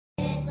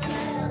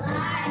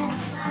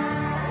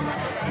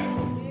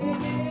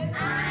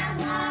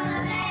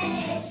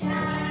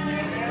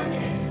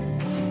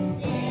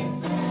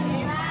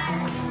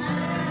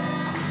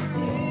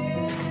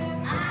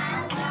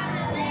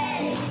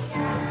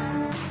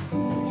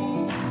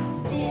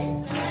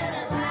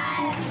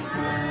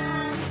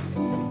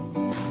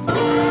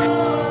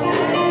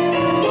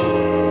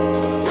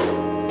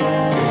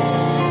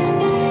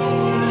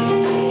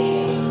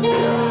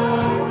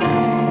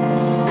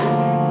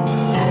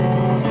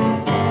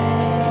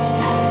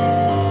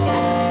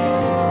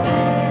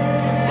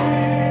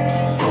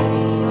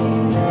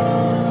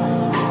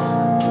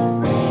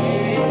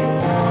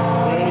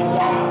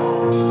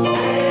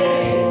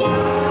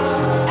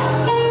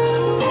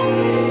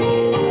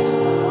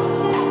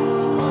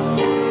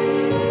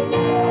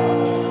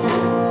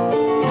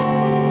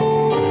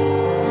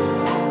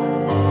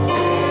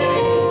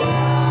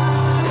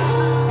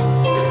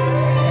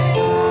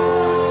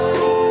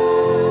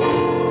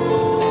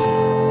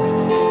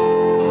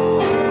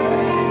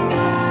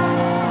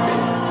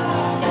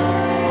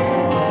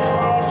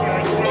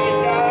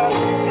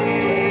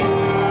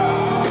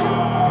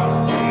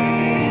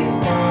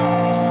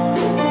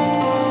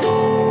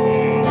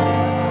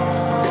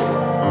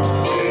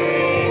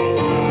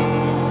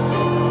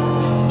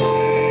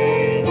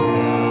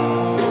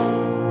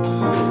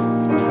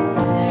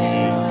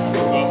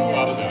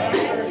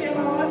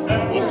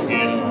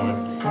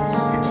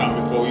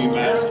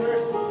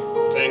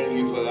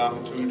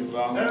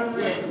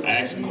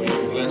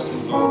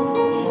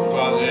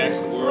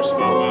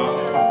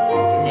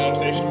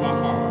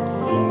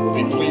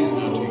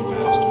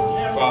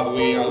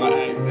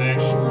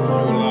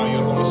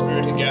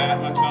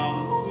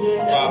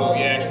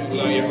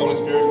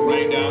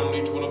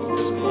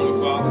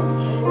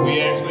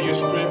We ask for your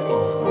strength,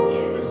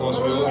 Lord, because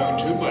we owe you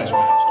too much,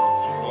 Master.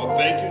 Lord,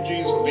 thank you,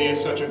 Jesus, for being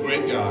such a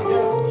great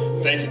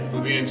God. Thank you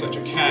for being such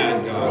a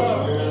kind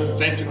God, Lord.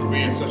 Thank you for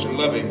being such a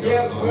loving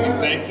God, Lord. We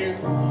thank you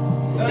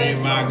for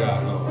being my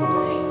God,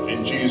 Lord.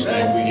 In Jesus'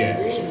 name we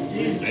ask.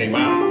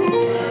 Amen.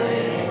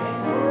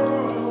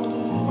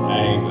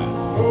 Amen.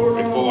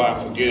 Before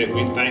I forget it,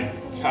 we thank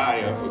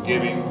Kaya for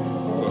giving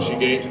what she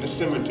gave to the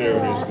cemetery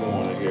this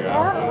morning here.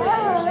 I'm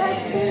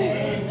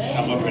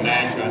up and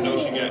ask her. I know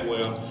she got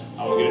well.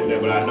 I won't get in there,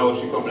 but I know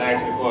she come and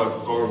ask me for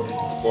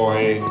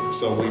a.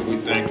 So we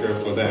thank her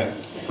for that.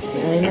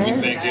 And we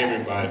thank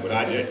everybody. But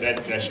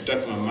that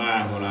stuck in my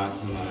mind when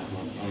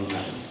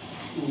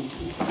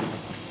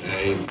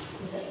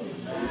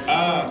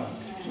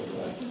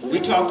we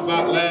talked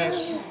about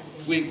last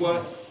week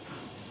what?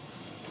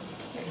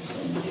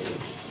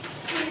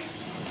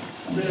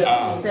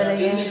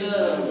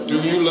 Do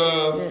you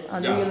love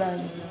God?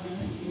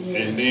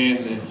 And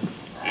then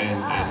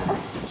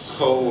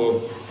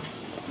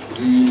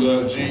do you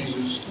love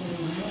Jesus?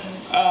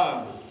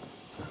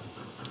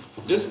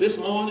 This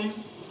morning,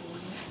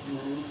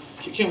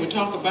 can we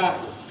talk about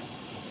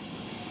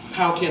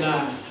how can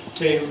I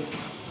tell?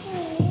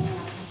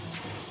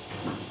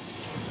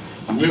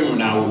 Remember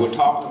now, we're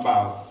talking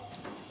about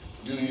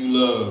do you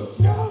love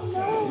God?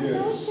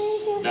 Yes.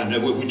 Now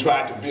we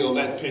tried to build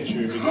that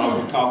picture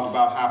because we talked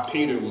about how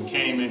Peter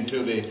came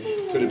into the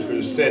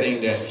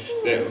setting that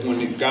when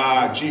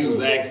Jesus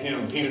asked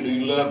him, Peter, do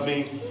you love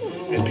me?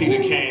 And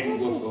Peter came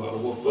with a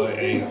love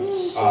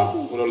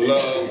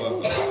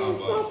of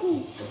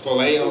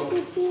phileo,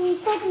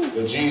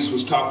 but Jesus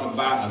was talking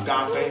about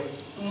agape.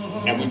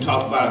 And we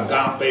talked about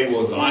agape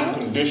was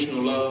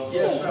unconditional love,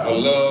 a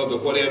love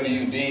that whatever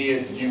you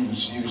did, you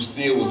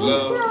still was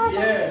love.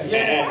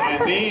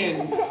 And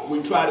then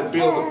we try to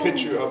build a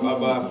picture of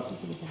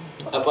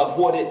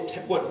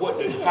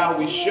how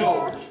we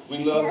show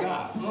we love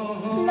God.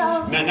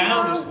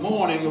 Now this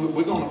morning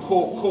we're going to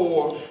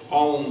core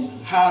on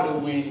how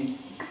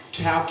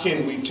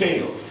can we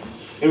tell?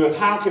 And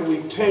how can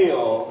we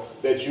tell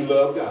that you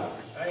love God?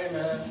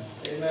 Amen.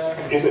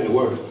 It's in the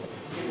Word.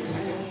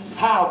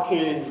 How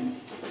can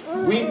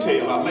we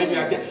tell, or maybe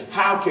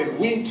how can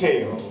we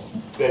tell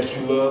that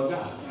you love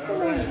God?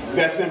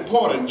 That's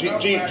important.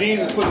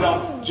 Jesus put it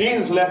on.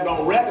 Jesus left it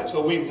on record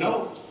so we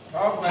know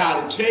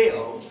how to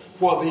tell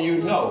whether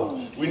you know.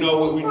 We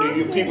know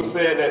people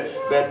said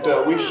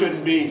that we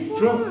shouldn't be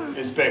fruit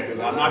inspectors.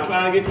 I'm not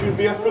trying to get you to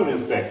be a fruit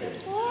inspector,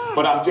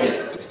 but I'm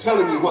just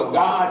telling you what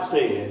God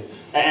said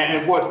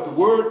and what the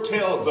Word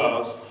tells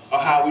us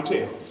of how we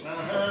tell.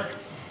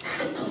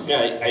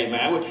 Yeah,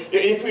 amen.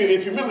 If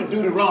you remember,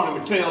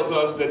 Deuteronomy tells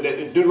us that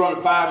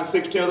Deuteronomy 5 and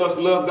 6 tells us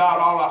to love God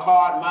all our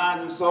heart,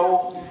 mind, and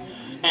soul.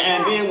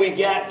 And then we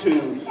got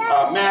to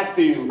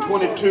Matthew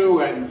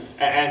 22 and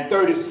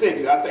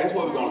 36. I think that's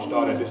what we're going to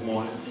start at this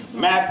morning.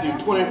 Matthew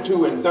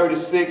 22 and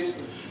 36.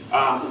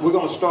 We're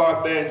going to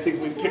start there and see if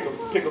we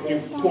pick a few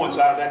points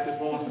out of that this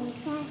morning.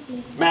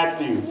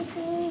 Matthew.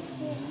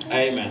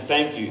 Amen.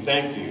 Thank you.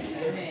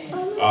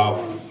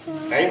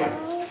 Amen.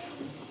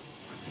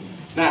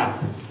 Now,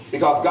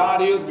 because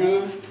God is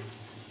good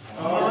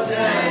all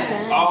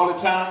the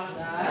time.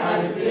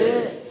 God is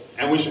good.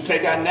 And we should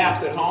take our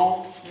naps at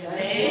home.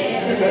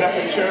 Amen. Set up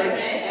in church.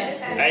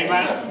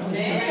 Amen.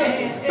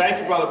 Thank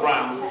you, Brother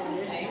Brown.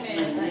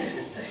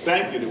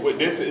 Thank you. We're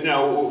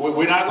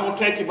not going to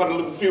take you but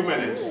a few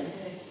minutes.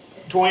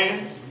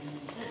 Twin,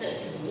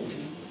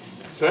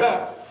 set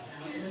up.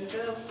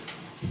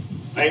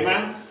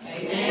 Amen.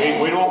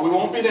 We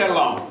won't be there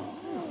long.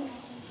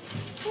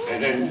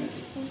 And then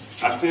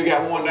I still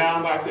got one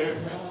down back there.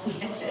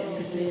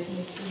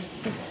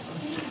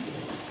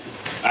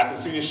 I can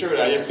see the shirt,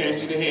 I just can't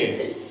see the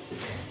head.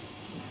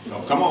 So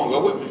come on, go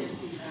with me.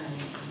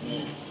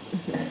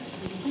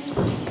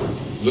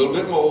 A little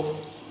bit more.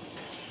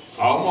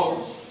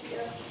 Almost.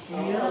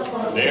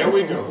 There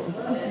we go.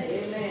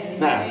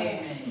 Now,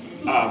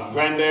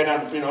 Granddad,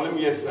 let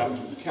me just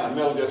kind of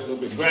mellow just a little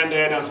bit.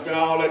 Granddad, I spent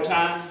all that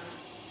time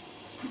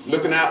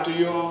looking out to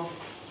you all.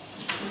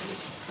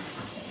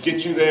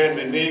 Get you there,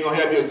 and then you're going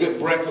to have you a good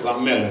breakfast.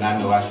 I'm melting, I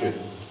know I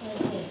shouldn't.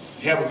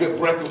 Have a good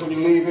breakfast when you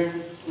leave here.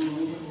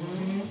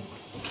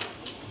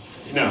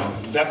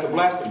 That's a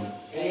blessing.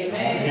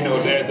 Amen.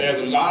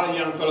 There's a lot of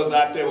young fellas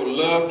out there who would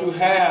love to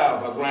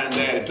have a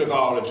granddad that took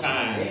all the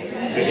time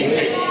that he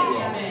takes them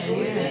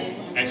through.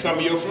 And some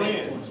of your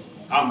friends,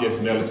 I'm just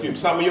melting,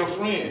 some of your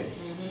friends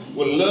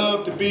would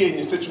love to be in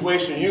the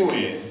situation you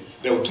in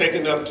that would take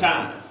enough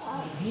time.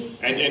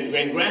 And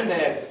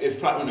Granddad is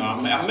probably,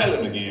 I'm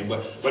meddling again,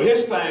 but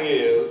his thing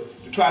is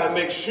to try to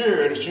make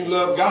sure that you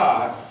love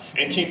God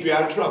and keep you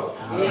out of trouble.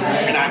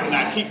 And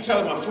I keep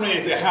telling my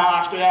friends that how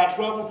I stay out of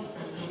trouble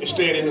is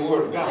staying in the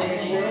Word of God.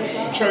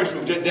 Church,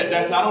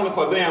 that's not only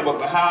for them, but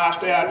for how I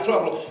stay out of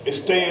trouble is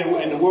staying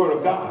in the Word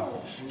of God.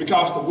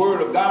 Because the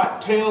Word of God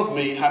tells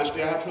me how to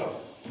stay out of trouble.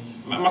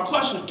 My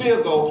question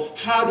still goes,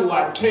 how do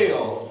I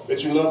tell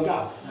that you love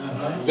God?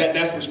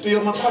 That's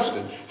still my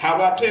question. How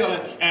do I tell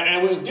it?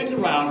 And we was getting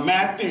around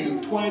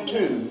Matthew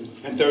 22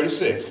 and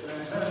 36.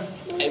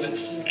 Amen.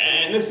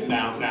 And listen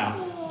now,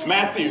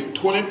 Matthew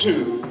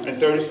 22 and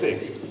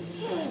 36.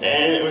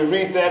 And we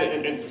read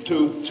that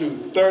to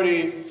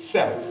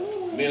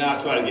 37. Then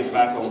I'll try to get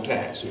back on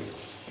task here.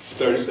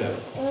 37.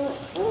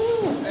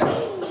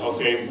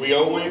 Okay, we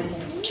owe him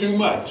too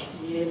much.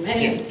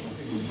 Yeah.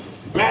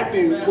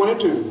 Matthew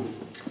 22,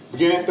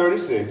 beginning at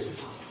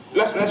 36.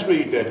 Let's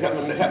read that.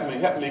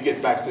 Help me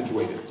get back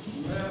situated.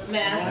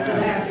 Master,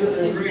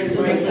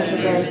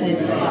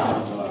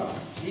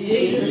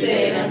 Jesus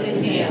said unto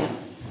him,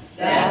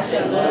 Thou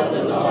shalt love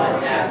the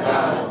Lord thy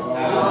God with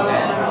all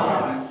thy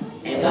heart,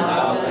 and with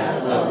all thy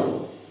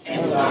soul,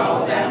 and with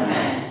all thy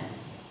mind.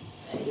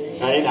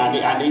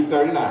 I need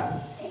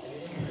 39.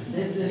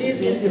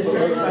 This is the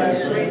first one.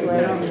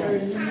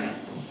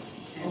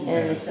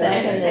 And the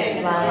second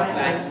is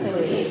like to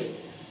it.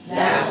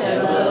 Thou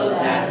shalt love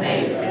thy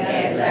neighbor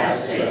as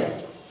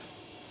thyself.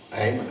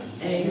 Amen.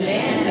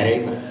 Amen.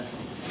 Amen.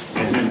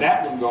 And then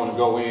that one's going to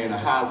go in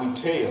how we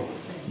tell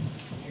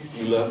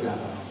you love God.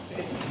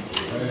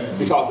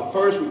 Because the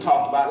first we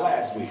talked about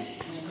last week.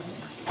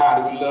 How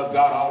do we love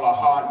God all our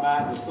heart,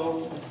 mind, and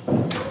soul?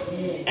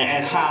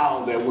 And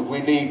how that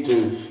we need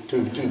to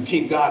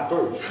keep God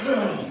first.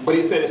 But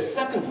he said the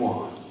second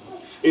one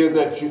is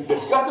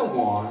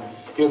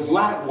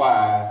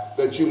likewise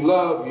that you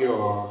love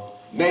your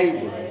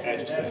neighbor as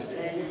yourself.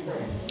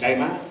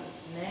 Amen.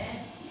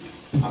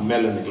 I'm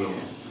meddling again.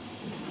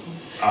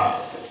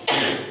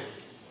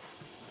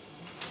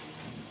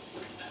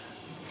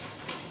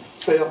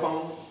 Cell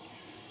phone.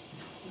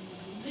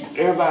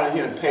 Everybody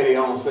here pay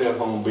their own cell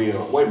phone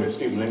bill. Wait a minute,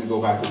 excuse me, let me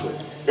go back to it.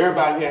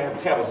 Everybody here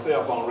have a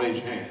cell phone,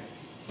 raise your hand.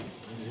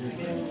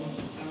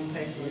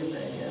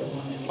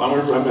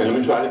 Let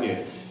me try it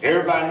again.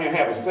 Everybody here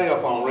have a cell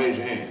phone, raise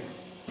your hand.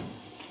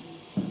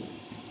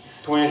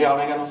 Twins, y'all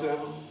ain't got no cell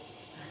phone?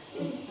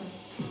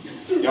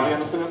 Y'all ain't got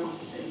no cell phone?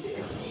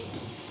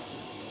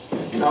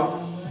 No?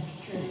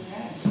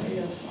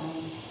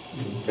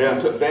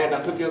 Dad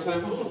done took your cell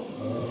phone?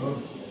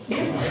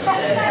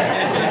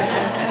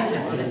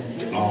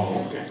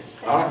 Oh, okay.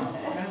 All right.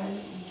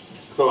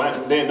 So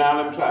then now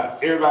let me try it.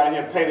 Everybody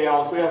here pay their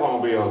own cell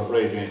phone bill,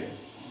 raise your hand.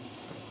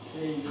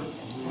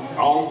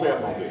 Own cell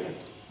phone bill.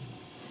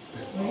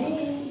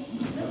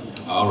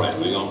 All right,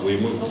 we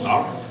move.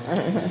 All right.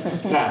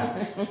 Now,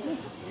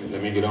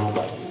 let me get on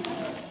back.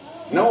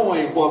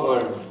 Knowing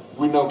whether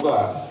we know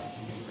God.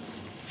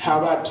 How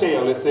do I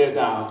tell? It said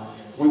now,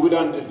 we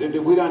done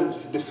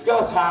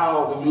discuss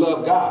how we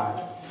love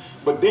God,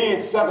 but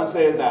then second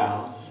says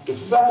now, the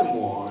second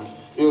one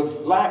is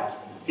like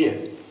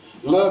it.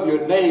 Love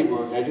your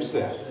neighbor as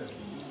yourself.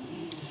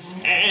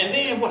 And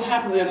then what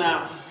happens there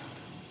now,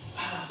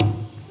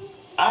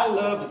 I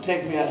love to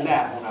take me a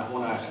nap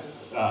when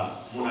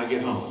I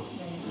get home.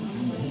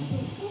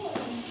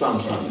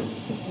 Some Sundays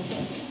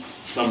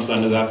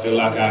I feel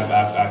like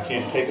I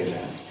can't take a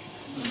nap.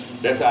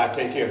 That's how I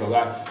take care of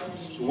it.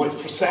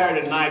 For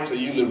Saturday nights are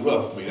usually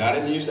rough for me. I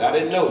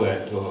didn't know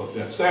that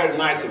until Saturday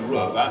nights are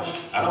rough.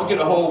 I don't get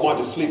a whole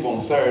bunch of sleep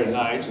on Saturday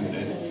nights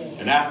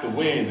and after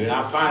Wednesday, and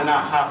I find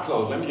out how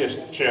close. Let me just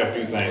share a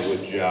few things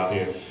with you out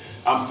here.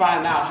 I'm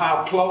finding out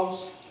how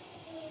close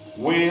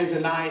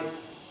Wednesday night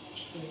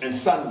and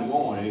Sunday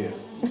morning is.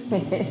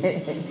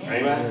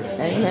 Amen?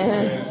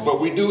 Amen. But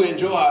we do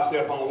enjoy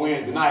ourselves on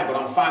Wednesday night, but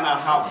I'm finding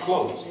out how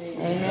close.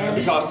 Amen.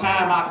 Because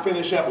time I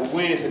finish up with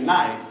Wednesday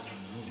night,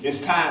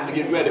 it's time to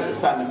get ready for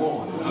Sunday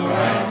morning.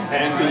 Right.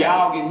 And so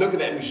y'all get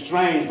looking at me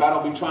strange if I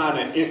don't be trying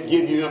to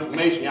give you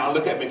information. Y'all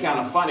look at me kind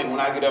of funny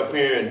when I get up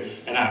here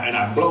and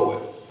I blow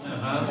it.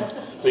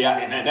 So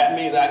and that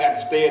means I got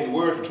to stay in the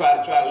Word to try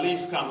to at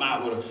least come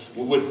out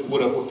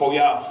for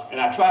y'all. And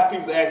I try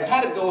people to ask me,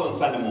 how did it go on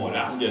Sunday morning?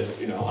 I'm just,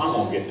 I'm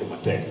gonna get to my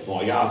text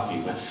point. Y'all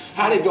excuse me.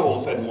 How did it go on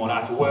Sunday morning?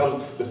 I said,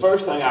 well, the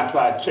first thing I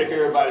try to check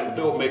everybody at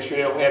the door, make sure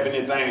they don't have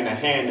anything in their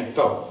hand and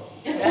throw.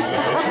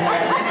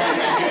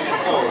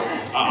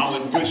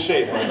 I'm in good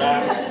shape right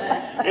now.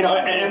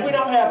 And we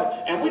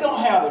don't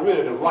have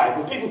really the right.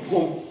 When people,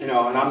 and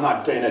I'm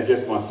not saying that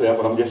just myself,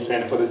 but I'm just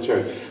saying it for the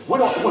church.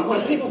 When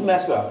people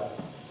mess up,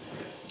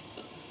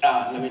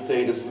 let me tell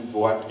you this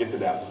before I get to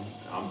that one.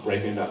 I'm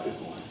breaking it up this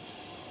morning.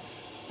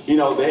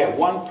 They had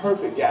one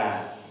perfect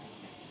guy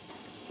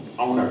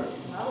on earth.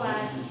 All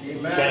right.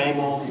 Amen. Came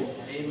on.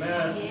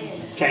 Amen.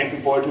 Came through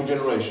 42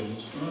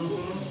 generations.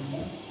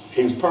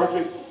 He was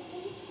perfect.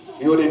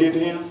 You know what they did to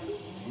him?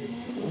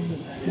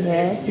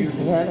 Yes, you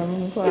had him in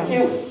the cross. They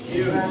killed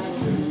him.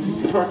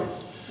 Perfect.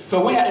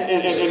 So we had,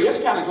 and this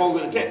kind of goes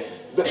in the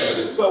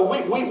text. So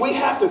we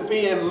have to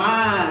be in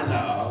mind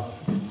of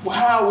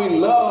how we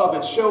love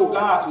and show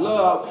God's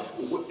love,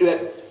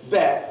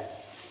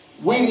 that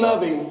we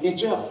loving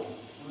each other.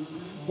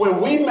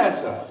 When we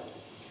mess up,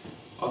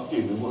 let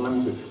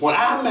me see. When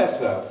I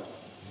mess up,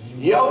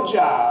 your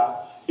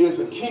job is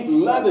to keep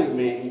loving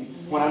me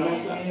when I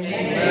mess up.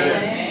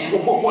 Amen.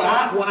 When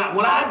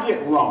I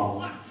get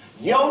wrong,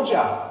 your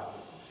job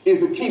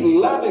is to keep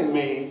loving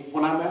me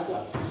when I mess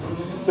up.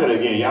 Say that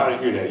again. Y'all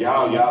didn't hear that.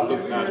 Y'all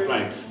look kind of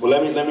strange. Well,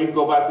 let me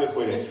go back this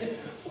way then.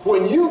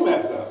 When you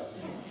mess up,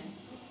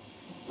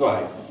 go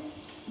ahead.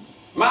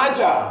 My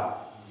job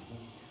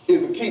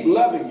is to keep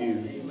loving you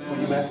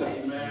when you mess up.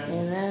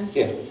 Amen.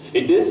 Yeah,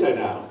 it did say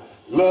now,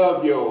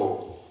 love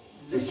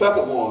the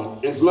second one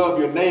is love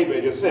your neighbor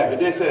as yourself. It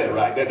did say that,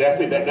 right? That's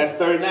it. That's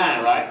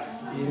 39, right?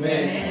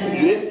 Amen.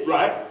 You did,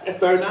 right? That's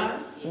 39.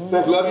 It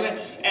says love your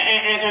neighbor.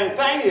 And the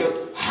thing is,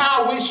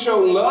 how we show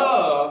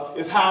love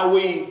is how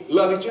we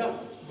love each other.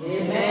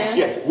 Amen.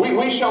 Yeah,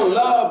 we show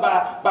love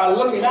by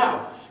looking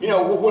out. You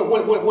know,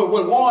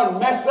 when one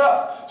mess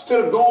up,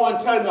 instead of going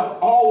and telling the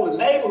whole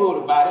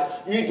neighborhood about it,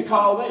 you need to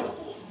call them.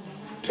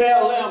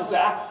 Tell them, say,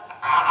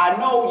 I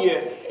know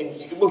you,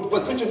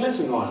 but could you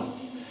listen to them?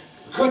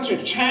 Could you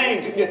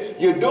change?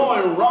 You're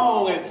doing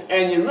wrong,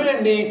 and you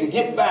really need to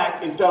get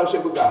back in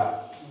fellowship with God.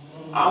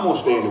 I'm going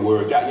to stay in the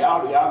Word. Y'all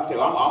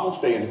tell, I'm going to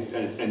stay in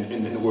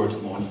the Word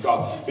this morning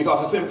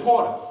because it's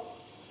important.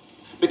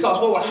 Because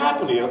what will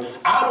happen is,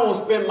 I don't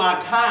spend my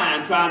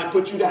time trying to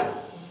put you down.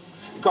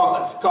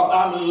 Because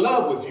I'm in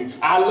love with you.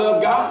 I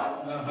love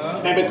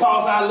God. And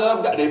because I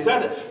love God, they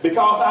said it,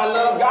 because I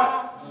love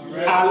God,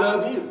 I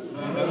love you.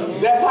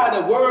 That's how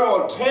the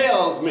world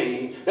tells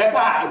me, that's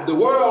how the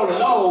world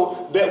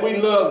knows that we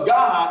love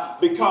God,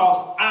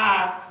 because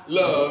I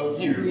love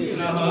you.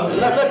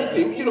 Let me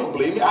see. You don't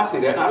believe me. I see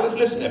that. Now let's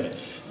listen to me.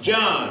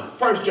 John,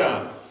 1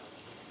 John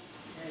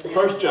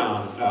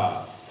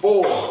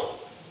 4,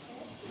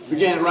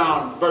 beginning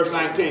around verse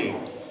 19.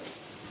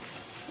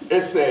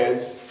 It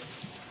says,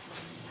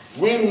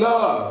 we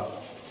love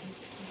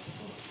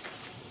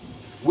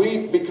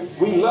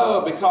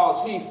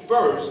because he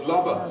first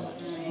loved us.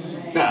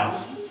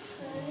 Now,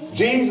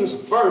 Jesus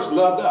first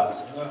loved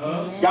us.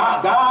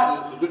 God,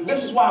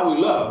 this is why we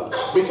love.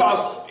 Because,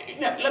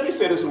 let me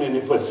say this one in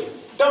there, but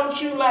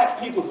don't you like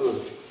people to,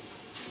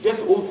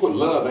 guess we'll put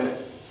love in it.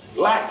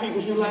 Like people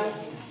you like?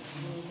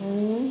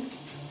 I'm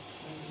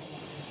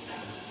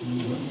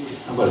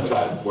going to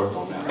try to work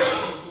on that.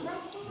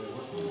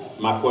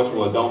 My question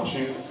was, don't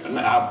you?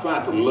 I'm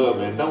trying to put love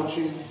in. Don't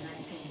you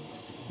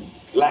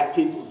like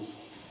people?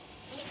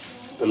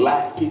 To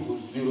like people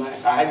you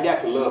like? I ain't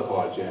got the love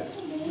part yet.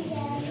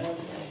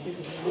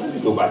 Let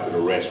me go back to the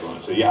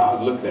restaurant. So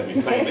y'all looked at me.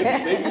 Maybe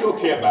you don't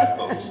care about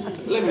folks.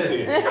 Let me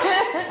see it.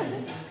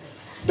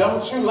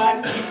 Don't you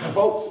like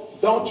folks?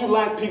 Don't you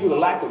like people to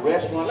like the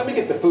restaurant? Let me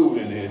get the food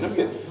in there. If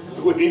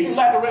you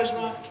like the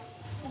restaurant,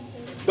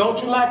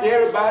 don't you like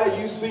everybody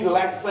you see to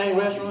like the same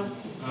restaurant?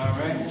 All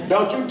right.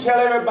 Don't you tell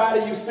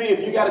everybody you see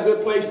if you got a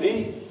good place to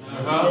eat?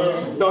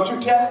 Don't you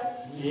tell it?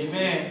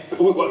 Amen.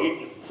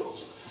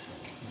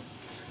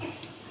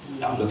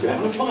 Y'all looking at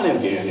me funny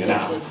again here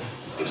now.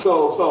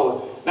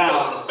 So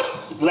now,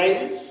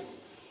 ladies,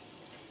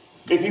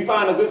 if you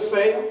find a good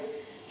sale,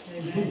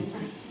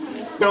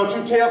 don't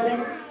you tell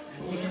people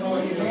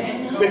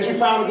that you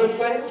found a good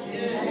sale?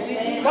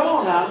 Come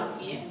on now.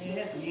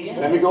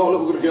 Let me go.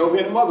 We're gonna get over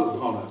here in the mother's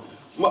corner.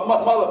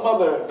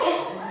 Mother.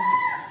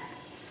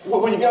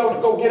 When you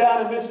go get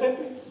out in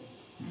Mississippi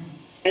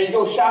and you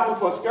go shopping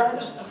for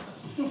skirts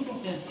and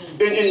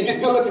you get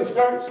good looking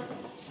skirts,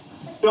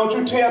 don't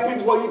you tell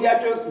people where you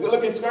got your good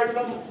looking skirt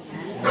from?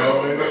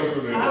 No, they don't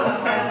do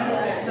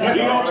that.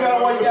 You don't tell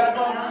them where you got it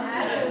from?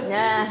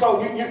 Nah.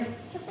 So you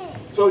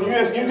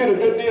get a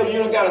good deal, you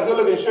don't got a good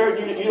looking shirt,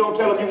 you don't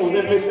tell people in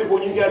Mississippi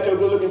when you got your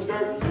good looking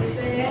skirt?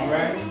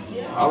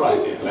 All right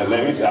then.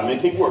 Let me see. I'm gonna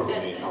keep working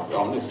then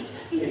on this.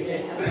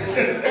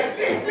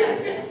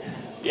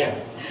 Yeah.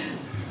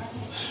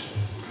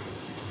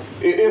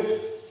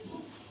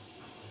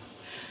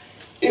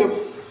 If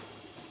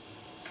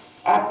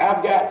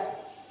I've got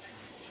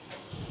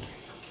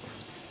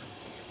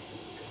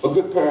a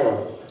good pair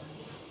of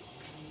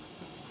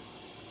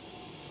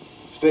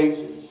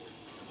Stacy's,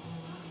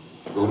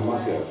 I go to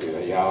myself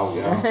here, y'all.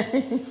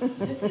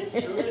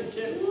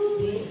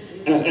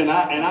 and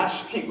I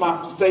keep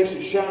my Stacy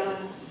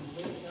shine,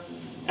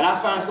 and I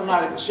find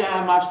somebody that can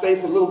shine my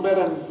Stacy a little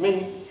better than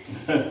me.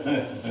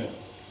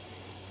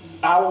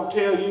 I won't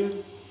tell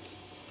you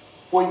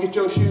where you get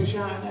your shoes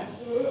shine at.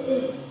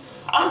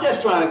 I'm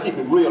just trying to keep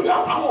it real.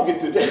 I won't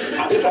get to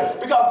that.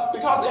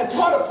 Because in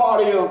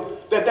part is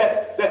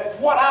that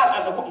what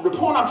the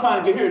point I'm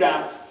trying to get here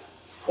down,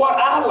 what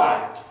I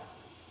like,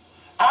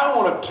 I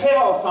want to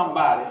tell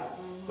somebody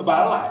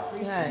about life.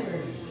 Right.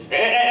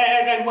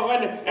 And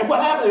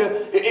what happens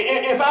is,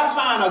 if I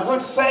find a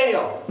good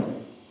sale,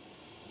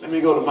 let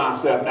me go to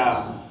myself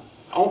now,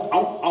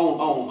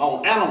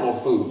 on animal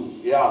food.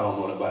 Y'all don't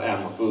know nothing about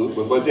animal food,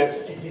 but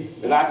just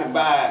that I can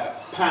buy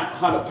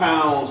 100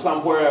 pounds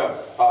somewhere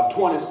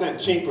 20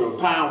 cents cheaper a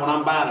pound when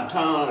I'm buying a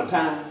ton at a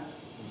time.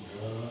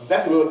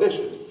 That's a little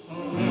different.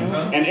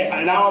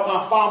 And all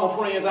my farmer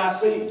friends I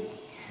see,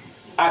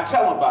 I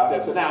tell them about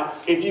that. So now,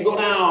 if you go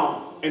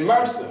down in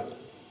Mercer,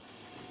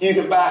 you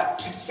can buy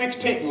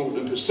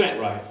 16%,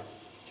 right?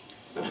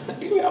 I'm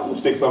going to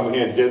stick something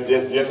here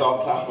just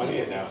off the top of my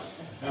head now.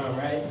 All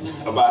right.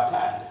 About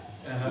tithe.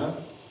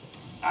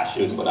 I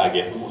shouldn't, but I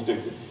guess I'm going to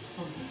stick with it.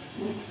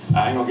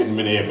 I ain't going to get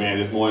many air man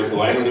this morning,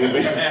 so I don't need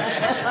to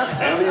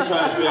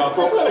try to stay on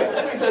court.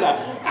 Let me say that.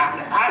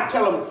 I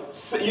tell them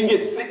you can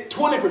get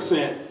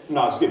 20%,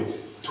 no, excuse me,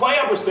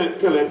 12%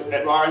 pellets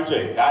at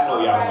R&J. I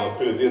know y'all know what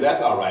pellets is.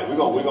 That's all right. We're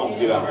gonna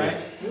get up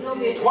there.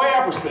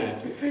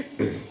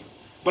 12%.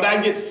 But I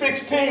can get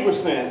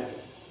 16%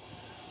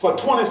 for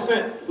 20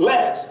 cents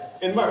less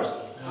in Mercy.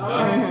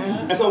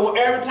 And so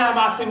every time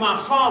I see my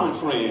farming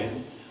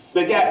friend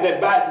that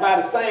buy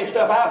the same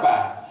stuff I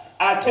buy,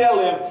 I tell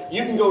them,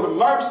 you can go to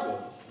Mercy,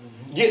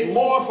 get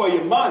more for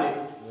your money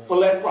for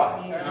less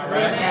price. In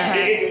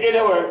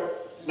other words,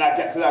 not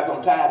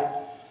going to tithe it.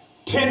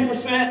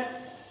 10%,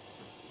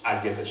 I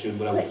guess I shouldn't,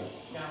 but I will.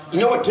 You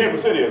know what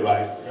 10% is,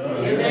 right?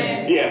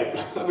 Yeah,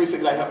 let me see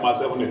if I help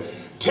myself on this.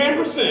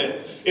 10%,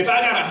 if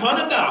I got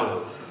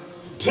 $100,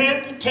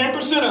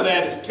 10% of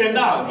that is $10,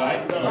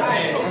 right?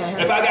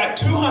 If I got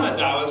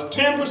 $200,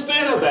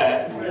 10% of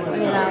that,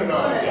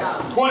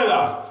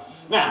 $20.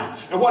 Now,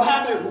 and what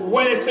happens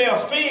when they say a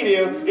feed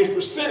is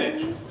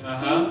percentage.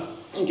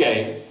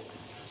 Okay.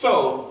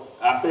 So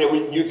I said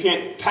you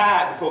can't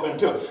tithe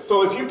until.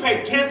 So if you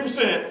pay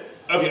 10%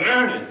 of your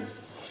earnings,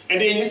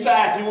 and then you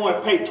decide you want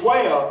to pay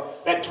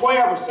 12, that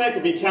 12%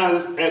 can be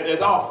counted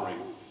as offering.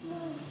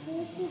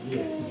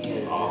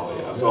 Oh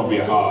yeah, it's gonna be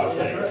a hard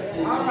thing.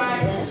 All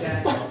right.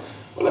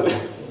 Well, okay.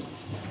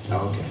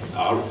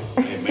 All right.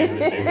 Maybe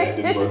that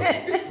didn't work.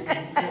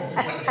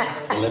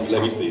 Well,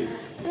 let me see.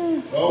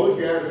 Oh,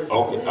 we got it.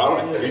 Okay. All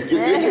right. You're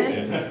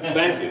good there.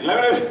 Thank you.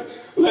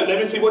 Let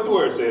me see what the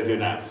word says here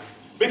now.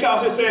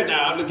 Because it said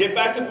now, to get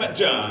back to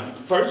John,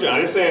 1 John,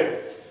 it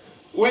said,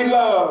 we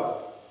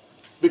love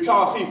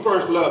because he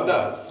first loved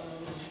us.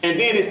 And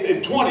then it's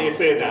in 20 it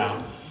said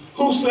now,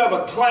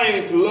 whosoever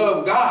claims to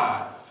love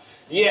God,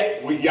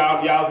 yet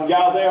y'all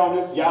there on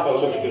this? Y'all better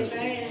look at this.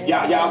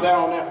 Y'all there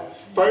on that?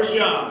 1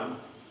 John,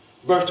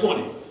 verse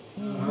 20.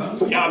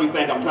 So y'all be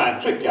thinking I'm trying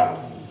to trick y'all.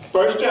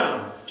 1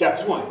 John,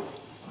 chapter 20.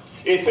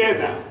 It says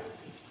now,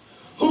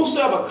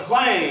 whosoever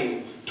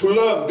claims to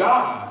love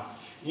God,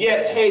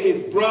 yet hate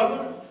his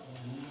brother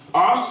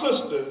or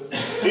sister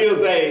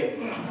is a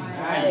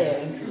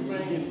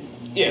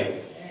yeah.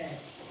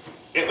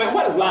 And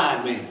what does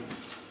lying mean?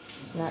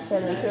 Not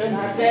telling the truth.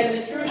 Not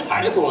telling the truth.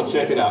 I just want to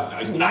check it out now.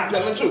 He's not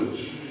telling the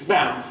truth.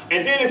 Now,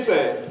 and then it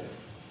said,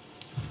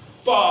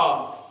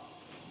 for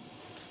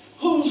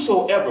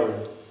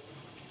whosoever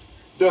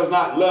does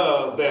not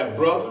love their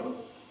brother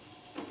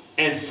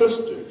and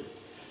sister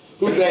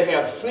who they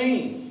have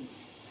seen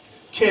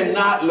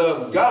cannot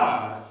love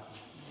God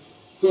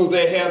who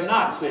they have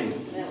not seen.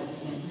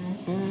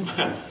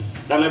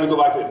 Now let me go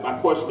back to it. My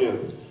question is,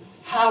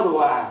 how do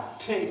I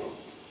tell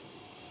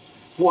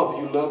whether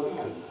you love God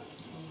or not?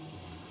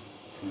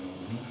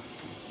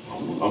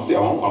 I'm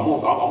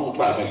going to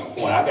try to make a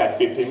point. I got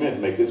 15 minutes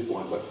to make this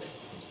point. But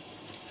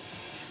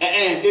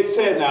and it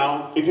said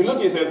now, if you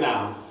look, it said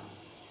now,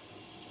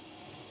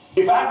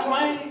 if I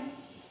claim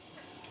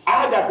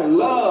I got to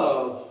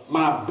love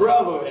my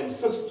brother and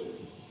sister.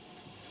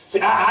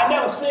 See, I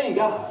never seen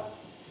God.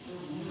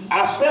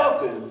 I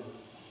felt in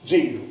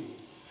Jesus,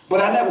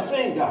 but I never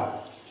seen God.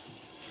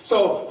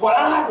 So what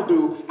I have to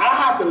do, I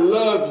have to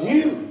love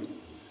you.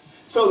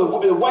 So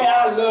the way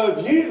I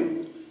love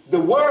you,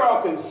 the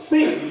world can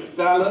see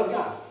that I love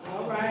God.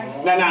 All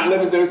right. Now,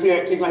 let me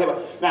see my head.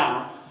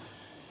 Now,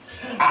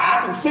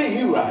 I can see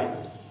you, right?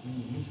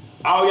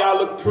 All y'all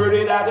look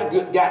pretty out there,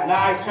 good, got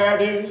nice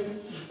hairdo,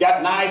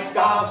 got nice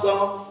scarves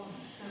on,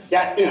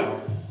 got, you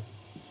know,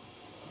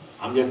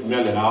 I'm just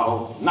milling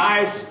all.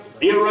 Nice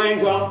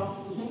earrings on,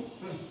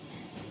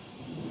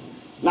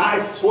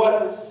 nice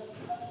sweaters.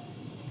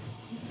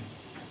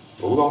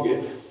 What we're going to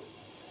get?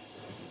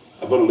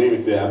 I better leave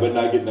it there. I better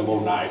not get no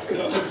more nice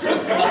stuff.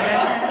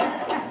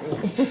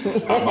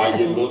 I might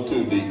get a little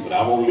too deep, but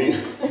I won't leave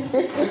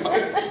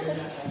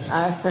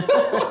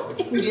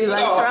it. You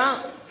like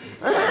Trump?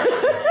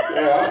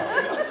 Yeah.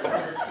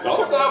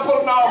 Don't start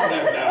putting off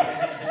that now.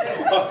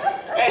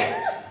 Hey,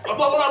 but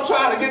what I'm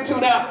trying to get to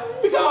now,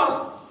 because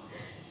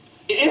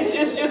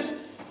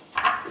it's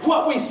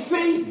what we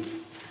see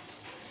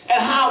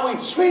and how we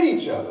treat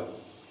each other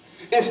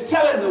is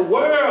telling the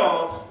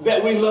world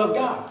that we love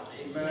God.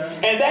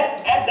 Amen. And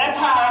that's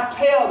how I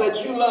tell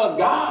that you love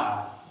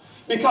God,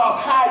 because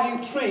how you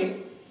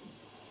treat,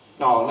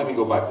 no, let me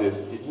go back to this,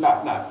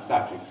 not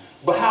you,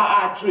 but how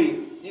I treat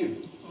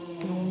you.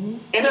 Mm-hmm.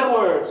 In other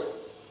words,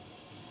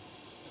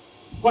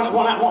 when I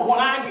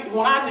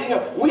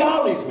we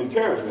all need some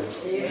encouragement.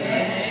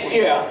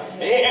 Yeah,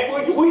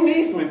 we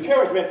need some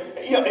encouragement.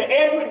 You know,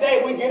 every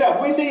day we get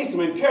up, we need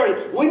some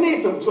encouragement. We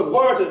need some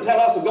words to tell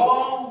us to go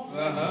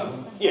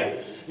on. Yeah,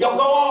 go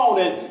on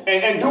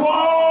and do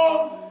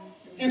all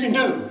you can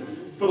do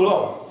for the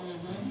Lord.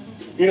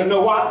 You don't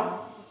know why?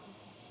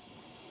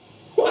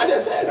 Well, I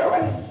just said it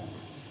already.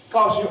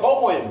 Because you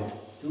owe him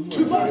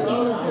too much.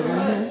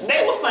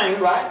 They were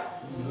saying, right?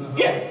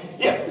 Yeah.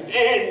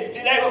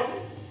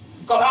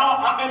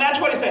 And that's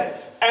what he said.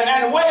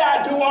 And the way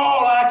I do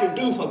all I can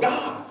do for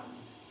God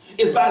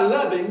is by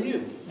loving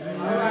you.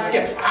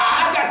 Yeah,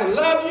 I got to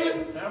love you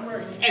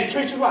and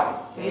treat you right.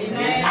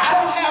 Amen. I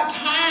don't have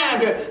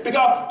time to,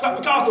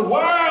 because the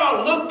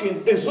world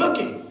is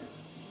looking.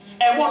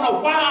 and want to know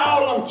why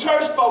all them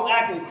church folk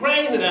acting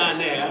crazy down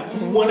there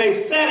when they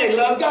say they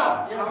love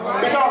God.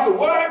 Because the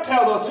word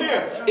tells us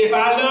here, if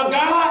I love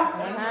God,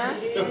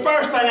 the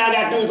first thing I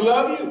got to do is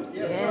love you.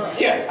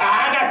 Yeah,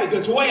 I got to,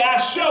 the way I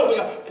show,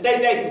 they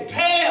can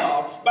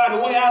tell by the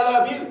way I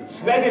love you.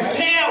 They can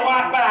tell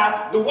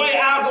by the way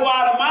I go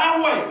out of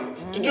my way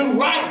to do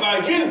right by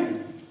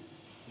you.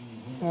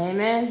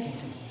 Amen.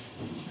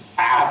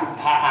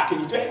 How can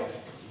you tell?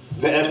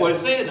 That's what it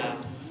said now.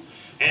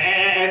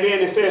 And then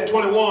it says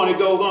 21, it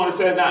goes on, it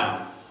says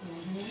now.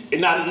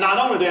 And not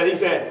only that, he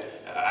said,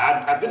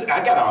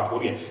 I got all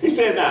 20 again. He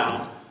said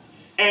now,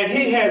 and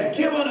he has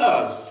given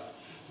us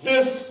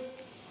this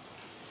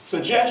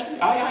suggestion.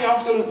 Y'all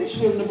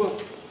still in the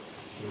book?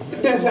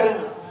 It didn't say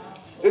that.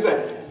 It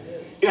said,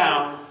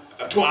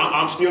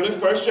 I'm still in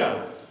 1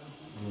 John,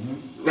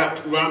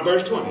 around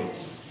verse 20.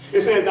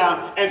 It says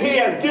now, and he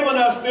has given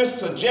us this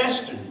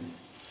suggestion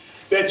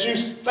that you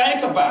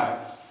think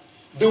about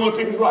doing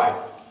people right.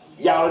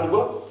 Y'all in the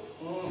book?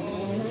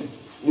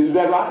 Is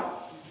that right?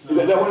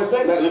 Is that what it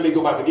says? Let me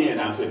go back again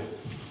now and say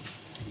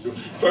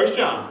 1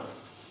 John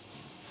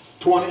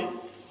 20,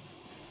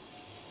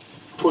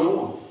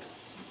 21.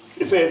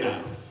 It said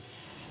now,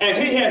 and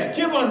he has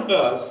given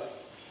us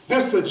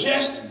this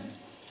suggestion,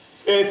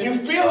 and if you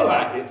feel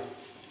like it,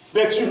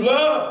 that you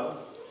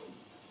love,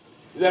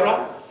 is that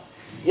right?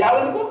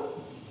 Y'all in the book?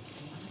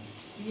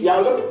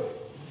 Y'all looking?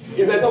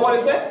 Is that what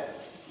it said?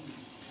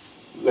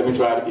 Let me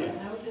try it again.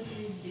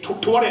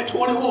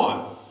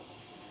 21.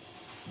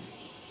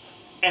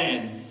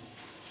 And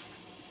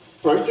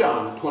 1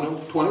 John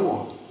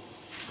 21.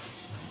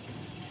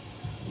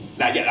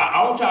 Now,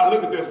 I want y'all to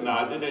look at this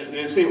now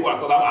and see what,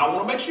 because I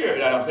want to make sure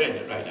that I'm saying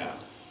it right now.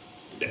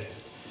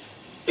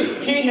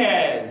 He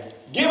had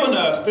given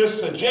us this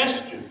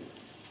suggestion.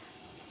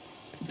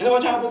 Is that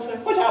what y'all book say?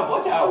 What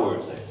y'all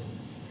words say?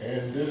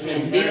 And this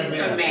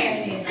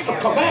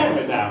commandment.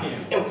 Commandment now.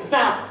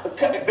 Now,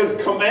 is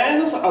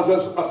commandment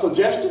a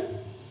suggestion?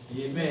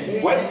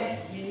 Amen. What?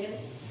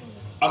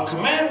 A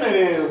commandment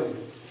is,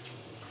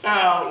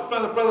 now,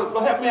 brother,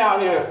 help me out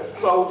here,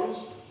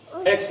 soldiers,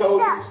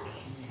 ex-soldiers,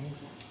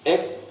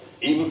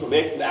 even some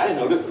I didn't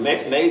know there's some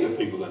ex-Navy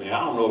people in here.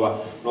 I don't know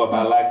if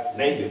I like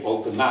Navy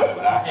folks or not,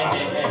 but I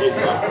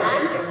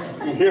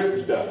hear some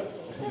stuff.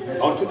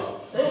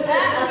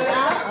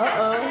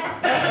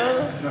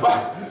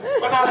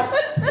 But now,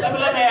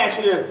 let me ask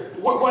you this.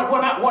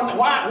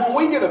 When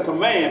we get a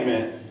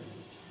commandment,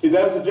 is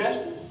that a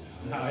suggestion?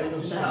 No,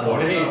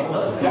 order.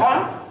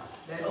 Huh?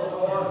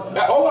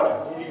 That order.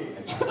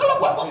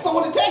 So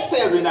what the text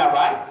says is not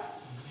right.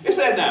 It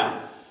said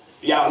now,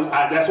 y'all,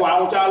 that's why I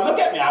want y'all to look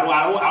at me. I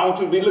want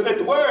you to be looking at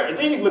the word, and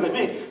then you can look at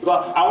me.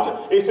 Because I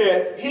want you, it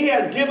said, he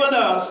has given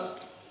us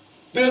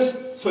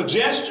this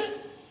suggestion.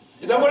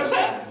 Is that what it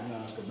said?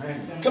 No,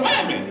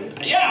 commandment.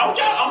 Yeah,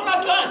 I'm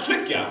not trying to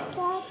trick y'all.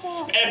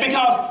 And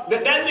because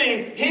that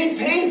means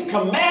he's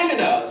commanded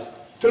us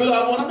to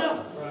love one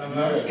another.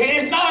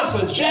 It's not a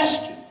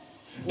suggestion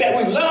that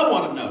we love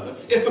one another.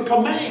 It's a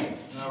command.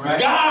 Right.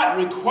 God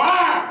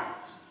requires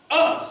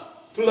us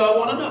to love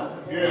one another.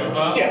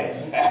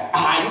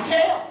 How you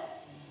tell?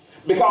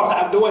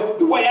 Because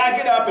the way I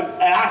get up and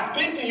I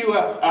speak to you,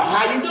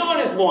 how you doing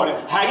this morning?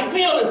 How you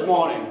feel this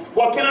morning?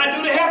 What can I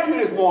do to help you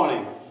this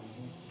morning?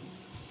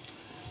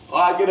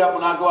 Well, I get up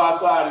and I go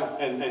outside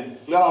and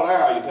let all the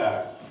air out your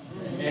tire.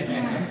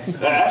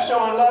 That's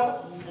showing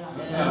love?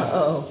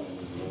 Uh-oh.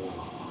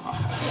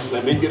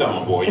 Let me get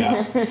on, boy,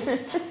 y'all.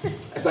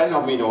 I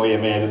don't mean no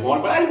amen this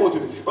morning, but I didn't go to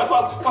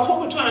because what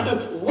we're trying to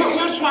do,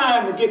 we're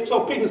trying to get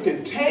so people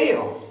can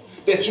tell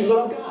that you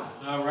love God.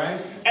 All right.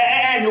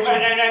 And the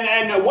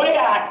way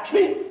I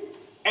treat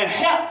and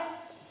help,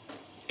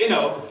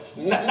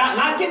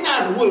 not getting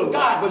out of the will of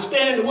God, but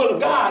staying in the will of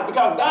God,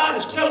 because God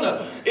is telling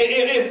us,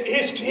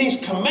 He's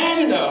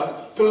commanding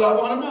us to love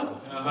one another.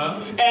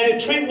 And to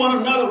treat one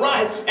another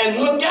right and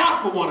look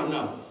out for one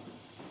another.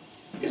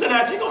 He said,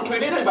 now if you're going to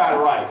treat anybody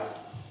right,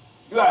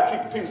 you got to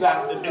treat the people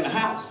out in the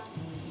house.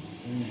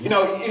 If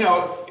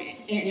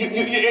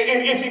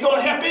you're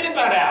going to help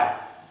anybody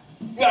out,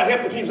 you got to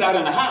help the people out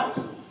in the house.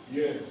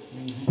 Yeah.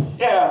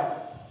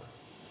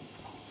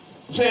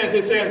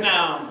 It says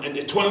now, in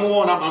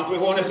 21, I'm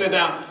 21, it says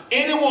now,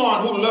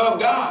 anyone who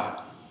loves God,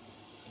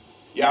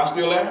 y'all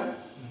still there?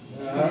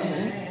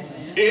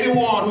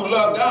 Anyone who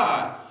loves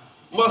God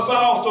must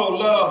also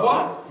love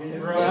what?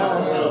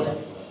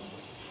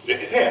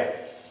 Yeah.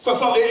 So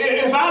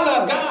if I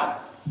love God,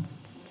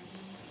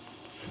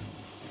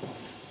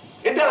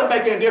 it doesn't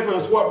make any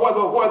difference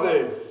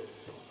whether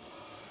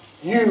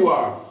you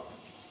are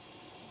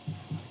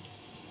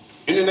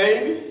in the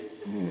Navy,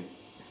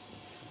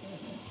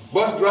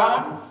 bus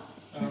driver,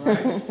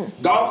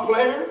 golf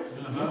player,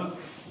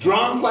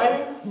 drum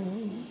player,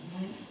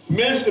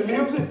 minister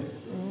music,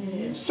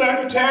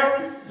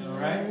 secretary,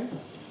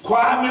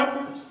 choir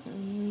members.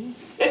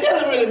 It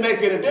doesn't really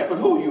make any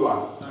difference who you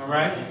are.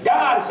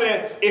 God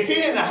said, if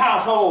you're in the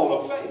household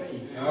of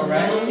faith,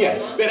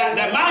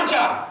 that my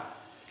job,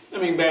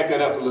 let me back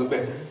that up a little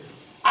bit.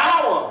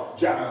 Our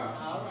job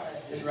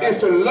is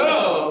to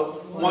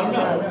love one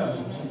another.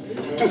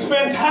 To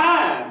spend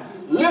time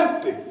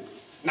lifting,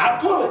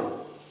 not pulling.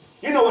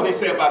 You know what they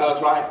say about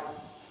us, right?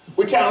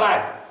 We kind of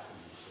like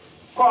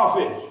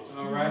crawfish.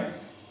 All right.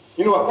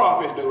 You know what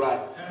crawfish do, right?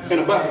 In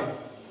a bucket.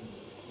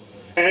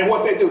 And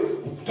what they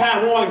do,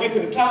 time one get to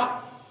the top,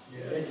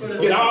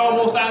 get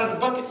almost out of the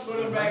bucket,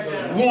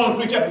 one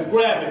reach up and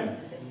grab him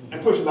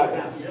and push him back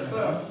down. Yes,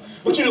 sir.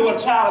 But you know what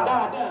a child of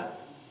God does?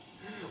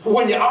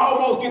 When you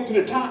almost get to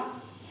the top,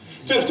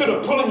 instead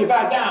of pulling you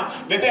back down,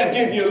 they'll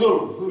give you a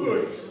little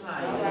push.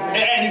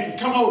 And you can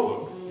come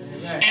over.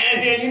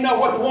 And then you know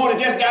what the one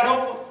that just got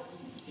over?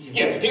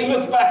 Yeah, he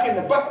looks back in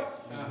the bucket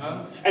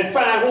and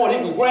find one he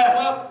can grab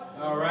up.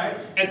 All right.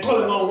 And pull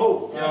him on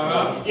over.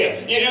 Yeah,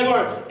 in other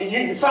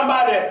words,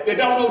 somebody that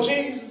don't know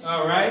Jesus.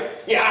 All right.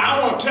 Yeah,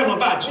 I want to tell them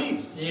about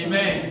Jesus.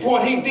 Amen.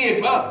 What he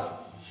did for us.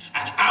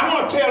 I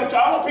want to tell them,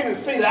 I want people to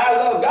see that I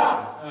love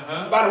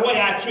God by the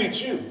way I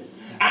treat you.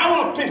 I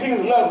want people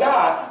to love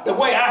God the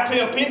way I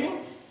tell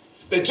people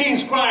that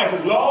Jesus Christ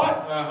is Lord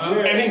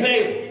and he's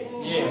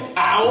able. Yeah.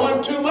 I owe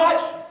him too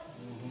much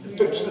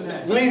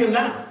to leave him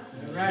now.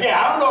 Right. Yeah,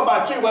 I don't know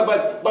about you,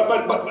 but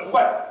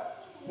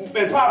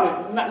and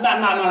probably not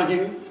none of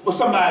you, but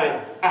somebody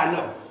I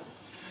know.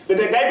 They've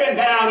been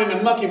down in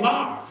the mucky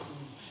mire.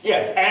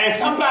 Yeah, and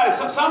some of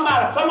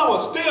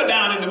us still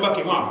down in the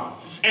mucky mire.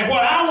 And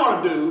what I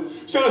want to do,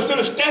 instead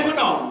of stepping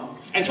on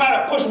and try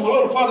to push them a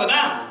little further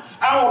down,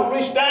 I want to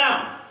reach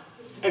down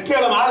and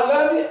tell them I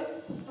love you,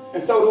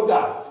 and so do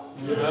God.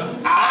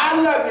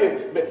 I love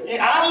you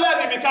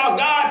because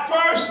God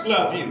first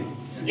loved you.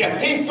 Yeah,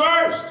 he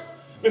first.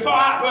 Before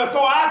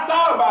I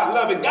thought about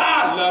loving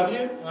God, love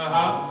you.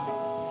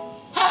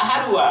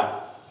 How do I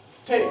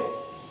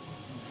tell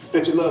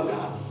that you love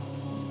God?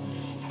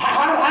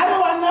 How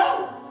do I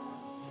know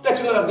that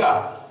you love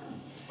God?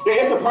 Yeah,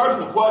 it's a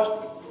personal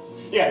question.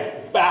 Yeah,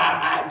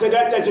 but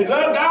that you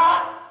love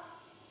God,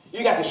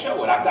 you got to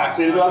show it. I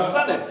said it the other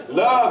Sunday.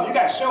 Love, you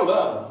got to show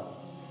love.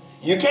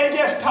 You can't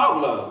just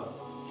talk love.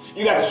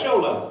 You got to show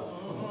love.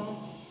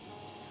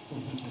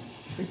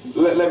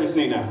 Let me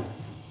see now.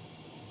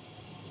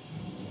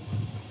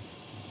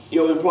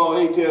 Your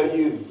employee tell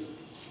you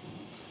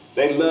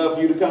they love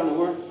for you to come to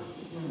work.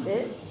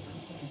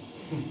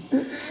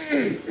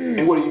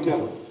 And what do you tell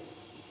them?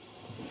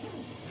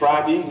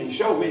 Friday evening,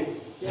 show me.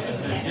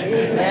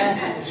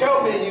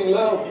 Show me you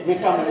love me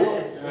coming to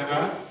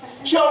work.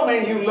 Show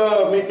me you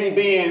love me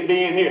being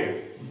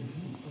here.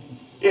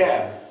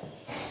 Yeah.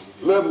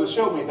 Love is a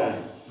show me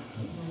thing.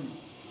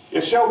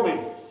 Yeah, show me.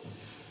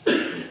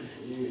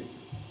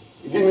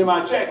 You give me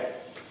my check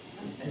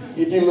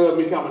if you love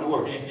me coming to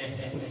work.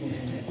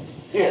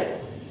 Yeah.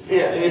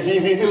 Yeah,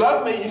 if you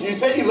love me, you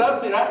say you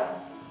love me, right?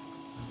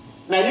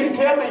 Now you can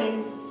tell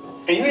me,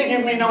 and you ain't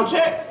giving me no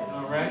check.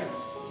 All right.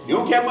 You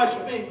don't care much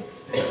for me.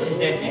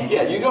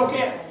 Yeah, you don't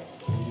care.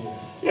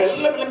 Yeah,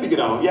 let me get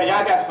on. Yeah,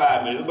 I got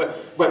 5 minutes,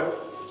 but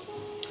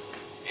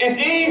it's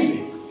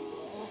easy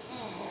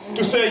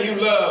to say you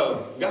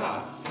love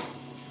God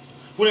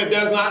when it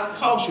does not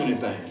cost you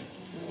anything.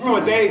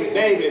 Remember, David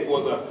had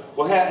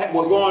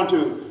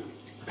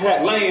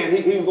land.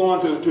 He was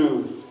going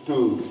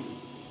to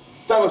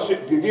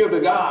fellowship to give to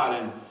God,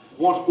 and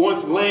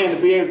wants land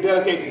to be able to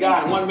dedicate to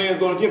God, and one man's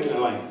going to give him the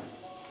land.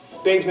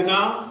 David said,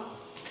 no,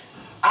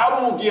 I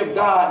won't give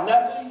God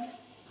nothing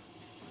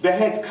that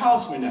has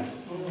cost me nothing.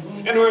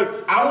 In other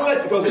words, I won't let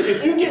you, because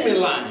if you give me the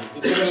land,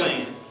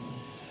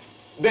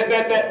 that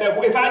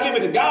if I give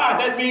it to God,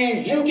 that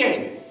means you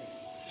gave it.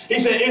 He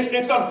said,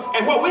 it's going to,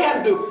 and what we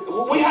have to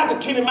do, we have to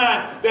keep in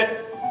mind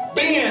that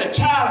being a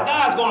child of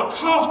God is going to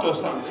cost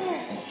us something.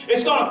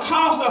 It's going to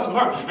cost us some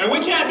hurt, and we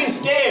can't be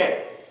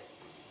scared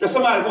that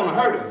somebody's going to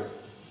hurt us.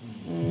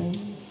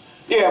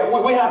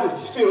 Yeah, we have to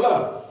feel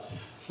love.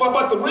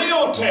 But the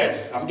real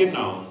test, I'm getting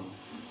on,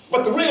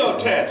 but the real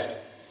test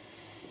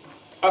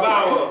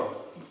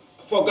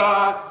for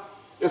God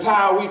is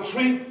how we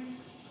treat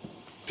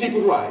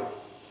people right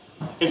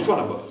in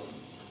front of us.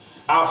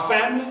 Our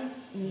family,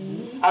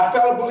 our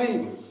fellow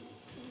believers.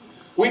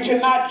 We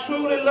cannot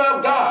truly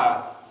love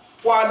God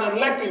while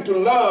neglecting to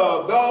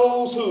love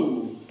those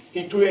who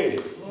he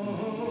created.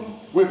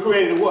 We're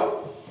created in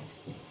what?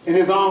 In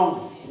his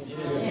own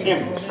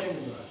image.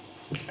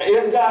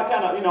 Isn't God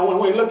kind of, when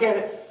we look at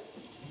it,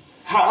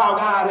 how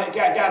God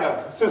got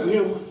a sense of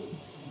humor?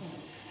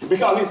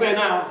 Because he said,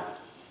 now,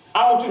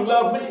 I want you to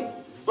love me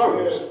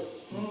first.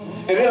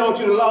 And then I want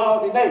you to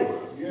love your neighbor.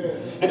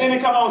 And then he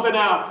come on and say,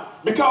 now,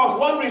 because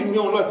one reason you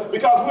don't love,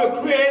 because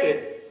we're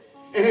created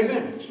in his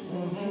image.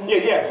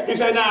 Yeah. He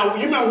said, now,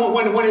 you remember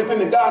when it was in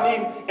the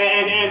Garden of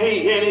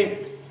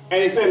Eden,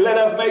 and he said, let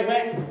us make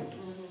man?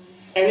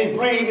 And he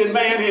breathed in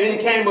man, and he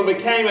came and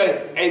became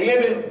a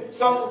living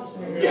soul.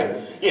 Yeah.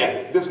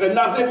 This is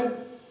not living.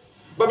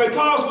 But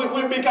because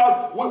we're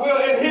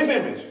in his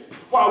image,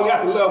 why we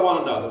have to love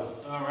one another.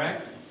 All right.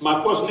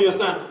 My question is,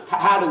 son,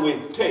 how do we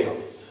tell?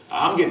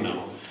 I'm getting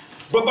on.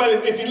 But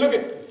if you look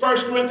at 1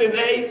 Corinthians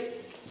 8,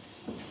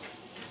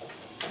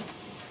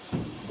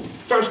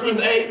 1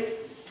 Corinthians 8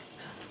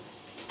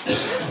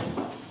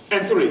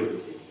 and 3.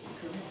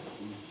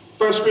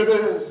 1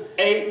 Corinthians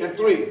 8 and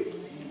 3.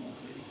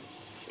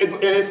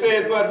 And it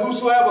says, but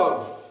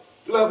whosoever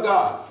love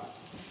God.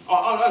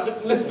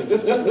 Listen,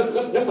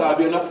 this ought to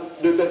be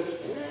enough to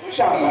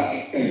shout about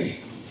it.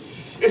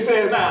 It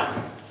says now,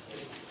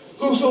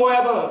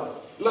 whosoever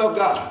love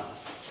God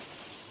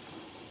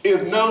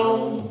is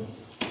known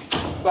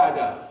by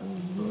God.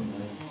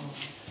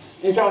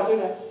 Did y'all see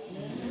that?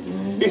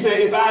 He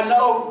said, if I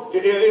know,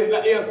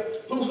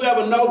 if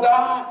whosoever know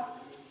God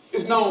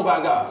is known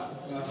by God.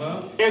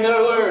 In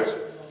other words,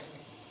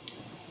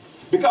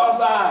 because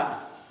I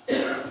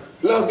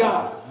love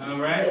God, All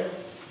right.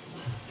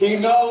 He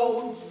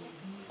knows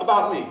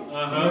about me.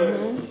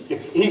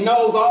 He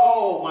knows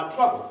all my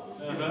trouble.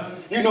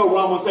 You know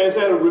Romans says,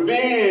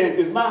 revenge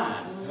is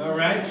mine. All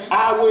right.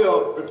 I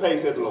will repay,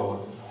 said the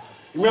Lord.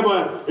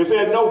 Remember, it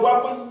said, no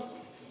weapon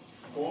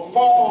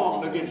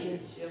formed against you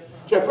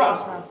shall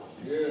prosper.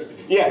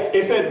 Yeah,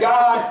 it said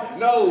God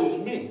knows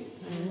me.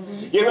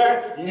 You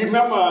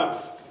remember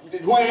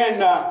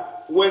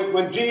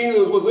when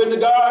Jesus was in the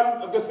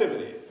Garden of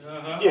Gethsemane?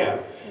 Yeah.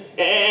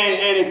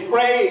 And he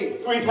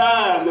prayed 3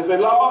 times and said,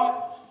 Lord,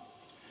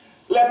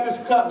 let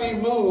this cup be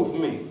moved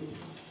from me,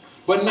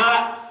 but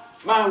not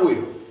my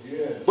will,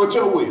 but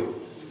your will.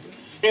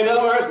 In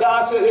other words,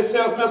 God says, it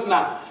tells us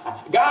now,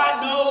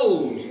 God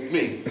knows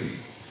me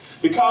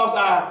because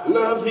I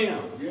love him.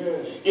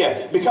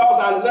 Yeah,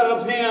 because I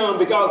love him,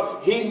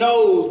 because he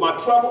knows my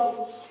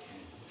troubles.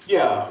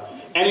 Yeah,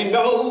 and he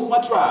knows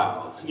my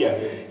trials. Yeah,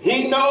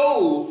 he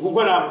knows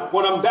when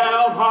I'm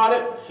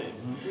downhearted.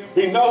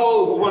 He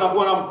knows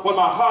when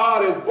my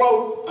heart is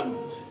broken.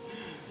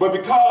 But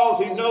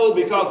because he knows,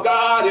 because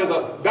God is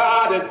a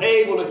God that's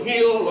able to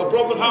heal a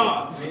broken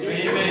heart.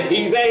 Amen.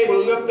 He's able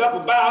to lift up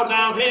a bowed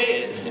down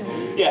head.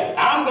 Yeah,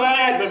 I'm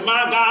glad that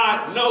my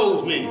God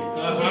knows me.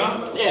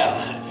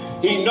 Yeah,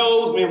 he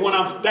knows me when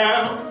I'm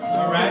down.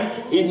 All right.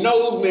 He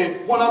knows me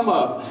when I'm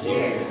up.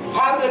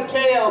 How do they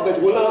tell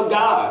that you love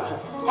God?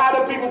 How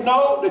do people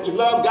know that you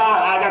love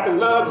God? I got to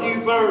love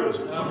you first.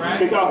 All right.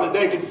 Because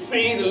they can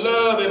see the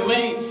love in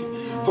me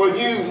for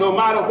you no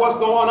matter what's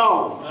going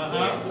on.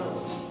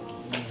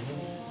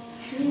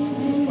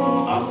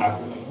 All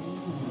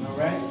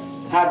right.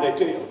 How do they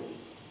tell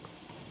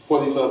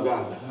whether you love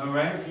God or not? All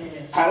right.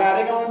 How are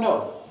they going to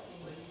know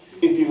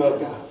if you love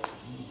God?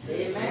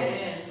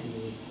 Amen.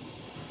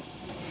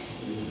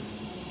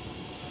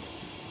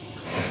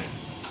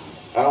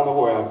 I don't know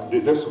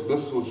where this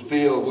was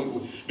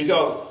still,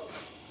 because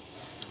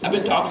I've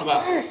been talking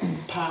about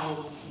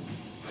power.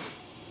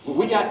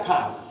 We got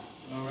power.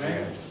 All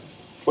right.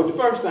 But the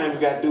first thing we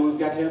got to do is we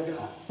got to have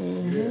God.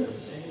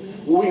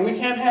 We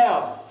can't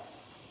have,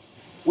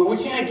 we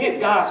can't get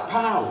God's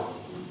power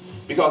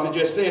because it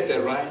just said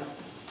that, right?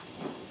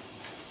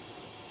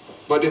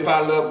 But if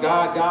I love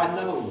God, God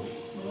knows.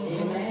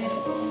 Amen.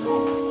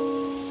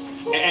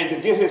 And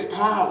to get his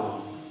power,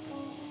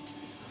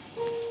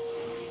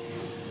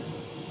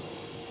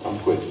 I'm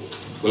quitting.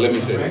 But let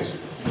me say this.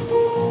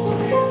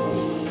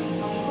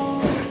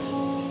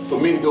 For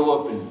me to go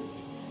up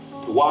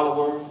to Water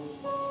World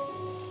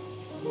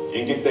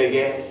and get their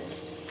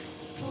gas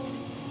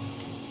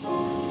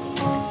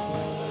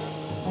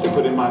to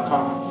put in my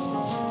car,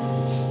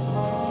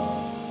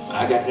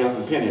 I got to have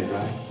some pennies,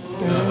 right?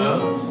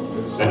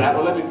 They're not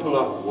going to let me pull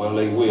up. Well,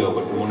 they will,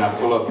 but when I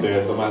pull up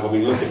there, somebody's going to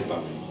be looking for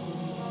me.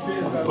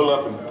 Pull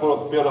up,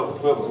 build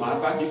up. Matter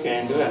of fact, you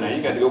can't do that now.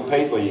 You got to go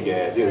pay for your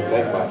gas. You got to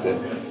think about this.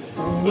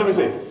 Let me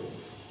see.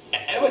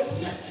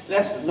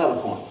 That's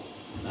another point.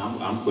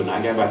 I'm quitting.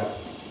 I got about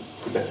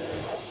that.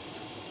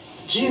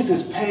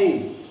 Jesus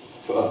paid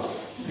for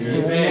us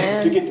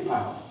to get the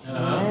power.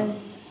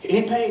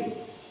 He paid.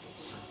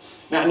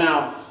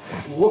 Now,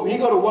 when you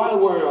go to Water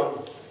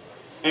World,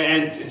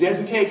 and just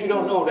in case you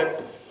don't know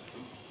that,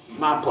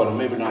 my putter,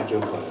 maybe not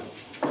your putter,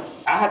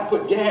 I had to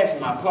put gas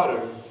in my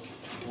putter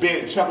to be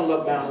able to chuckle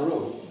up down the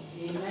road.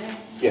 Amen.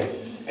 Yeah,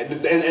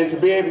 and to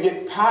be able to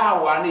get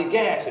power, I need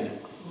gas in it.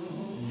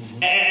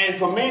 And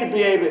for me to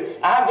be able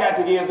to, I've got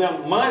to give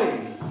them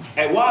money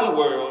at Water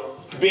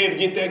World to be able to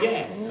get their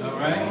gas. All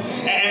right.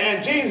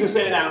 And Jesus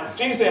said,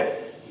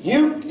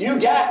 you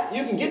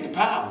can get the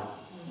power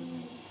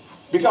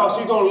because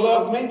you're going to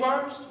love me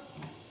first.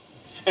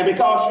 And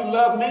because you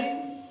love me,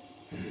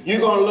 you're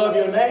going to love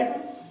your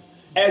neighbor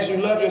as you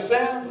love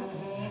yourself.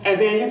 And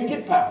then you can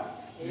get power.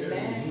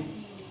 Amen.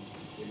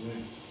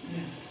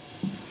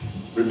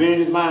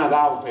 Revenge is mine,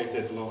 I will pay,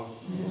 said the Lord.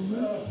 Yes,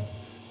 sir.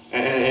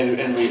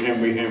 And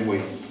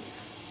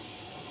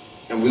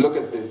we look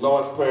at the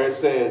Lord's Prayer. It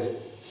says,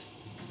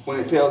 when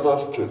it tells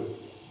us to,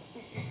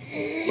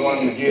 Lord,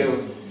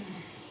 forgive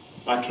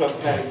my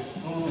trespasses,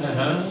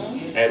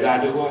 as I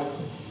do what?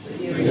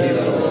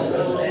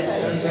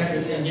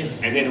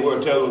 And then the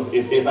word tells us,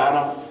 if I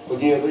don't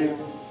forgive them,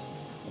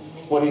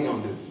 what are you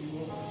going to do?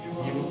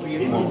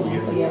 He won't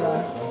forgive them.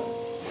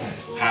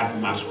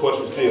 My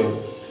question is still,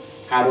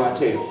 how do I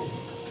tell?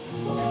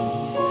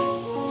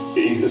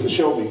 It's a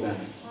show me thing.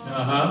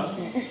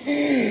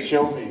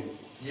 Show me.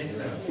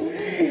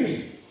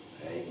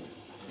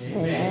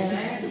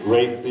 Amen. The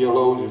great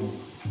theologian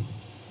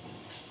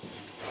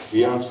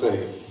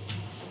Beyonce.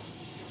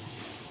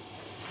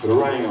 Put a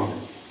ring on it.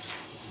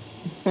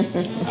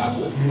 I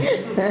quit.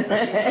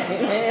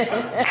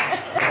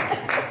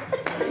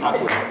 I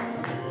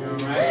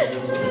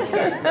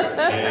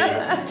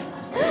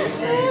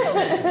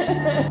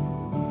quit.